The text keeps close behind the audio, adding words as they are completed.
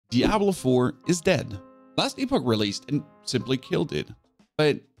Diablo 4 is dead. Last Epoch released and simply killed it.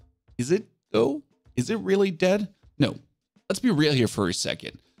 But is it though? Is it really dead? No. Let's be real here for a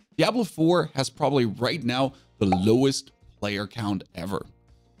second. Diablo 4 has probably right now the lowest player count ever.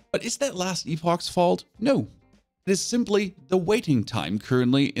 But is that Last Epoch's fault? No. It is simply the waiting time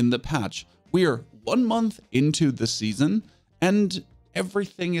currently in the patch. We are 1 month into the season and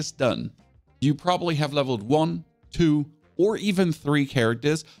everything is done. You probably have leveled 1, 2, or even 3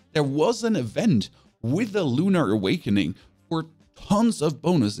 characters. There was an event with the Lunar Awakening for tons of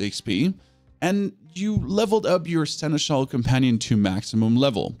bonus XP, and you leveled up your Seneschal companion to maximum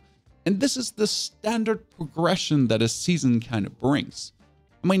level. And this is the standard progression that a season kind of brings.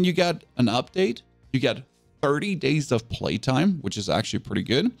 I mean, you got an update, you got 30 days of playtime, which is actually pretty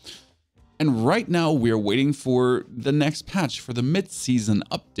good. And right now we're waiting for the next patch for the mid-season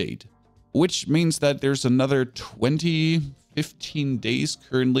update, which means that there's another 15 days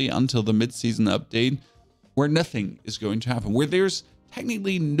currently until the mid-season update where nothing is going to happen, where there's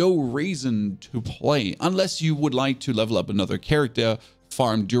technically no reason to play unless you would like to level up another character,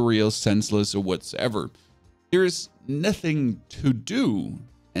 farm Duriel, Senseless, or whatsoever. There's nothing to do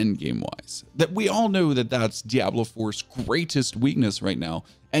endgame wise. That we all know that that's Diablo 4's greatest weakness right now,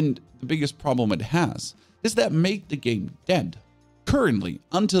 and the biggest problem it has is that make the game dead. Currently,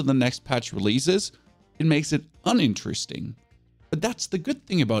 until the next patch releases, it makes it uninteresting. But that's the good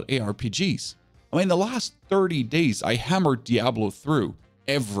thing about ARPGs. I mean, the last 30 days, I hammered Diablo through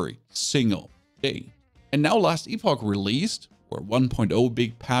every single day. And now Last Epoch released, or 1.0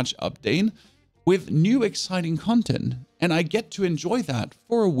 big patch update, with new exciting content. And I get to enjoy that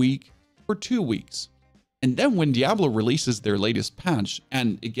for a week, for 2 weeks. And then when Diablo releases their latest patch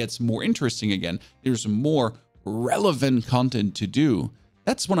and it gets more interesting again, there's more relevant content to do.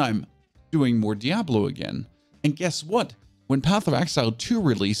 That's when I'm doing more Diablo again. And guess what? When Path of Exile 2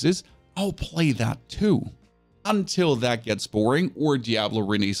 releases, I'll play that too. Until that gets boring or Diablo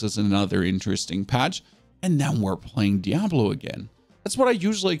releases another interesting patch, and then we're playing Diablo again. That's what I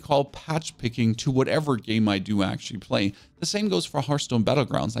usually call patch picking to whatever game I do actually play. The same goes for Hearthstone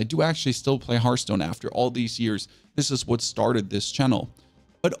Battlegrounds. I do actually still play Hearthstone after all these years. This is what started this channel.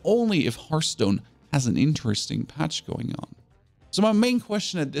 But only if Hearthstone has an interesting patch going on. So my main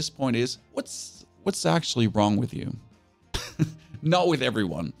question at this point is, what's actually wrong with you? Not with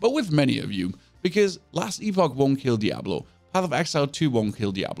everyone, but with many of you. Because Last Epoch won't kill Diablo. Path of Exile 2 won't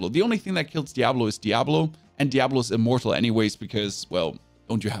kill Diablo. The only thing that kills Diablo is Diablo. And Diablo's immortal anyways because, well,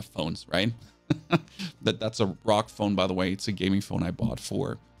 don't you have phones, right? That's a rock phone, by the way. It's a gaming phone I bought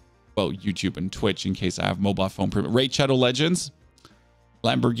for, well, YouTube and Twitch in case I have mobile phone. Raid Shadow Legends,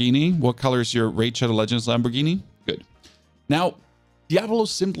 Lamborghini. What color is your Raid Shadow Legends Lamborghini? Good. Now, Diablo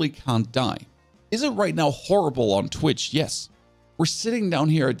simply can't die. Is it right now horrible on Twitch? Yes. We're sitting down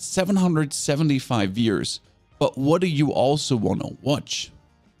here at 775 viewers, but what do you also want to watch?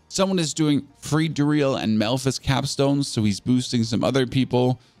 Someone is doing free Duriel and Malphus capstones, so he's boosting some other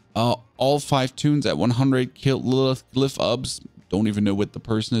people. All 5 tunes at 100 killed Lilith Glyph Ubs. Don't even know what the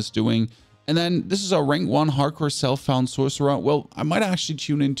person is doing. And then this is a rank 1 hardcore self-found sorcerer. Well, I might actually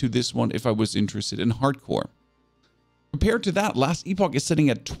tune into this one if I was interested in hardcore. Compared to that, Last Epoch is sitting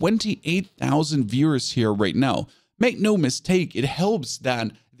at 28,000 viewers here right now. Make no mistake, it helps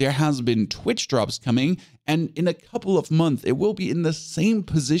that there has been Twitch drops coming, and in a couple of months, it will be in the same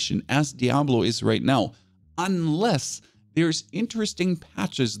position as Diablo is right now, unless there's interesting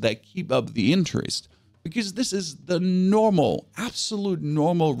patches that keep up the interest, because this is the normal, absolute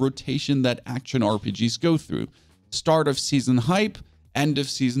normal rotation that action RPGs go through. Start of season hype, end of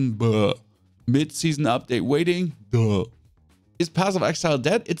season buh, mid-season update waiting, duh. Is Path of Exile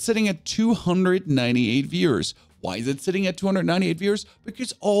dead? It's sitting at 298 viewers. Why is it sitting at 298 viewers?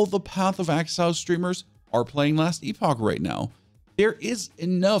 Because all the Path of Exile streamers are playing Last Epoch right now. There is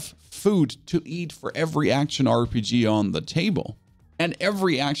enough food to eat for every action RPG on the table. And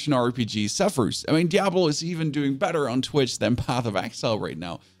every action RPG suffers. I mean, Diablo is even doing better on Twitch than Path of Exile right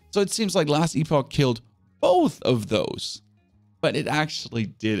now. So it seems like Last Epoch killed both of those. But it actually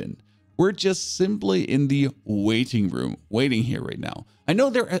didn't. We're just simply in the waiting room, waiting here right now. I know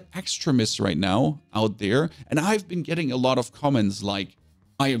there are extremists right now out there, and I've been getting a lot of comments like,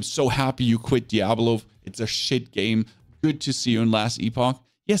 I am so happy you quit Diablo. It's a shit game. Good to see you in Last Epoch.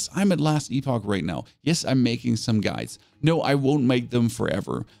 Yes, I'm at Last Epoch right now. Yes, I'm making some guides. No, I won't make them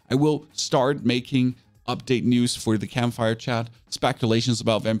forever. I will start making update news for the campfire chat, speculations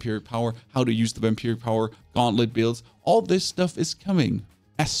about vampiric power, how to use the vampiric power, gauntlet builds. All this stuff is coming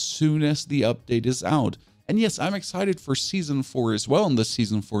as soon as the update is out. And yes, I'm excited for Season 4 as well in the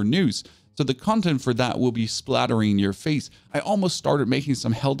Season 4 news. So the content for that will be splattering in your face. I almost started making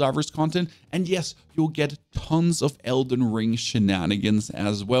some Helldivers content, and yes, you'll get tons of Elden Ring shenanigans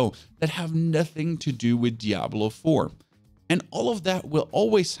as well that have nothing to do with Diablo 4. And all of that will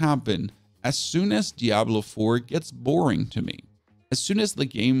always happen as soon as Diablo 4 gets boring to me, as soon as the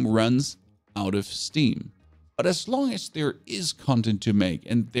game runs out of steam. But as long as there is content to make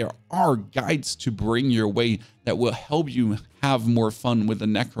and there are guides to bring your way that will help you have more fun with the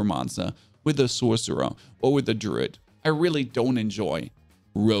Necromancer, with the Sorcerer, or with the Druid, I really don't enjoy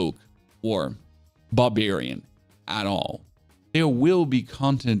Rogue or Barbarian at all. There will be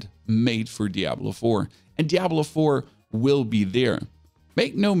content made for Diablo 4, and Diablo 4 will be there.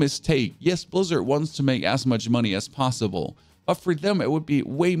 Make no mistake, yes, Blizzard wants to make as much money as possible, but for them it would be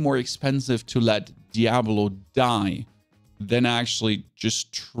way more expensive to let Diablo die than actually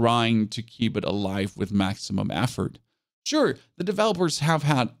just trying to keep it alive with maximum effort. Sure, the developers have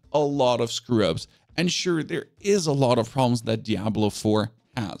had a lot of screw-ups, and sure, there is a lot of problems that Diablo 4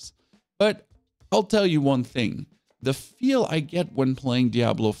 has. But I'll tell you one thing, the feel I get when playing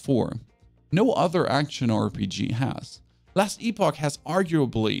Diablo 4, no other action RPG has. Last Epoch has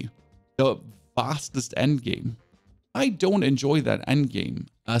arguably the vastest endgame. I don't enjoy that endgame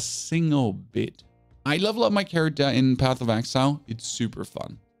a single bit. I level up my character in Path of Exile. It's super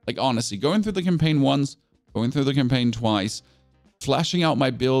fun. Like, honestly, going through the campaign once, going through the campaign twice, flashing out my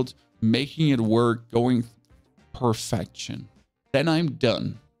build, making it work, going perfection. Then I'm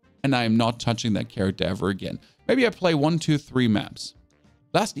done, and I'm not touching that character ever again. Maybe I play 1, 2, 3 maps.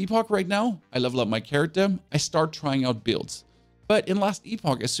 Last Epoch right now, I level up my character, I start trying out builds. But in Last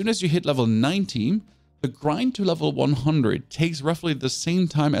Epoch, as soon as you hit level 19, the grind to level 100 takes roughly the same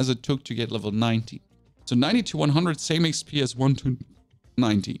time as it took to get level 90. So 90 to 100, same XP as 1 to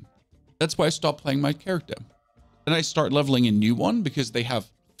 90. That's why I stopped playing my character. Then I start leveling a new one because they have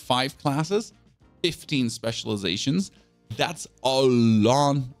 5 classes, 15 specializations. That's a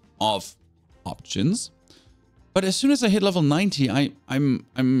lot of options. But as soon as I hit level 90, I'm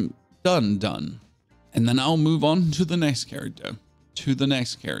done. And then I'll move on to the next character,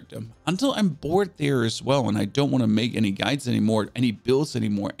 until I'm bored there as well and I don't want to make any guides anymore, any builds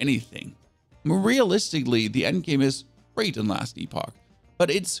anymore, anything. Realistically, the endgame is great in Last Epoch, but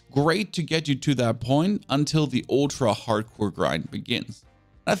it's great to get you to that point until the ultra hardcore grind begins.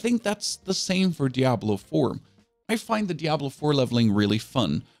 I think that's the same for Diablo 4. I find the Diablo 4 leveling really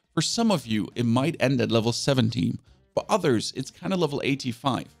fun. For some of you, it might end at level 17. For others, it's kind of level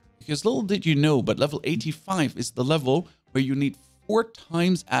 85. Because little did you know, but level 85 is the level where you need 4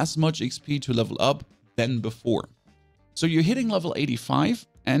 times as much XP to level up than before. So you're hitting level 85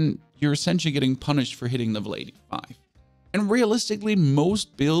 and you're essentially getting punished for hitting level 85. And realistically,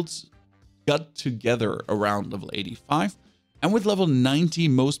 most builds got together around level 85. And with level 90,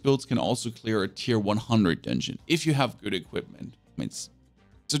 most builds can also clear a tier 100 dungeon if you have good equipment.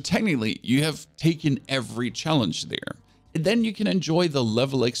 So technically, you have taken every challenge there. And then you can enjoy the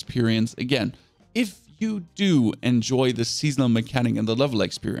level experience again. If you do enjoy the seasonal mechanic and the level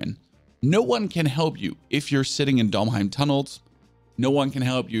experience, no one can help you if you're sitting in Domheim tunnels. No one can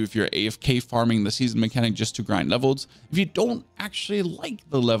help you if you're AFK farming the season mechanic just to grind levels. If you don't actually like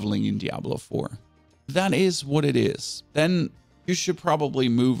the leveling in Diablo 4, that is what it is. Then you should probably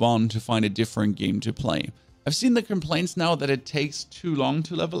move on to find a different game to play. I've seen the complaints now that it takes too long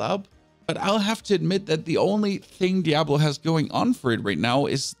to level up, but I'll have to admit that the only thing Diablo has going on for it right now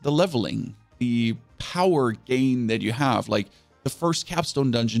is the leveling, the power gain that you have. Like the first capstone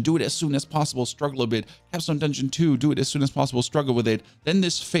dungeon, do it as soon as possible, struggle a bit. Capstone dungeon 2, do it as soon as possible, struggle with it. Then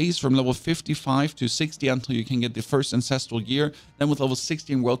this phase from level 55 to 60 until you can get the first ancestral gear. Then with level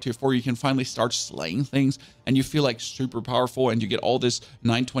 60 in World Tier 4, you can finally start slaying things and you feel like super powerful and you get all this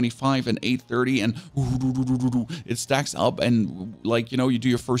 925 and 830 and it stacks up and like, you know, you do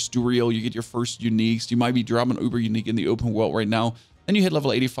your first Duriel, you get your first uniques. You might be dropping Uber unique in the open world right now. Then you hit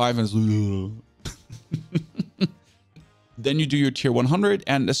level 85 and it's Then you do your tier 100,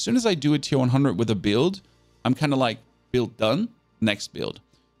 and as soon as I do a tier 100 with a build, I'm kind of like, build done, next build.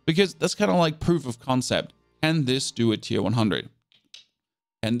 Because that's kind of like proof of concept. Can this do a tier 100?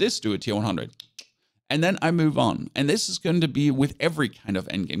 Can this do a tier 100? And then I move on. And this is going to be with every kind of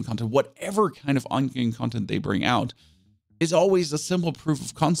endgame content. Whatever kind of endgame content they bring out is always a simple proof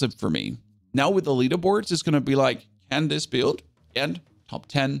of concept for me. Now with the leaderboards, it's going to be like, can this build? And top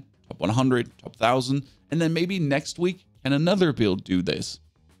 10, top 100, top 1,000. And then maybe next week, can another build do this?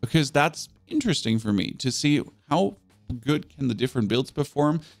 Because that's interesting for me to see how good can the different builds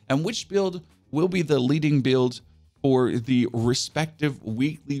perform and which build will be the leading build for the respective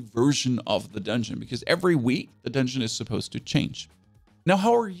weekly version of the dungeon. Because every week the dungeon is supposed to change. Now,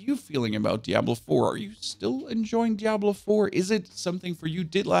 how are you feeling about Diablo 4? Are you still enjoying Diablo 4? Is it something for you?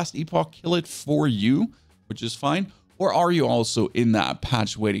 Did last Epoch kill it for you, which is fine? Or are you also in that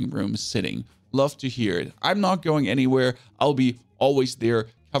patch waiting room sitting? Love to hear it. I'm not going anywhere. I'll be always there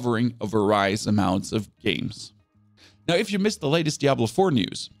covering a variety amounts of games. Now, if you missed the latest Diablo 4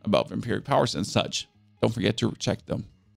 news about vampiric powers and such, don't forget to check them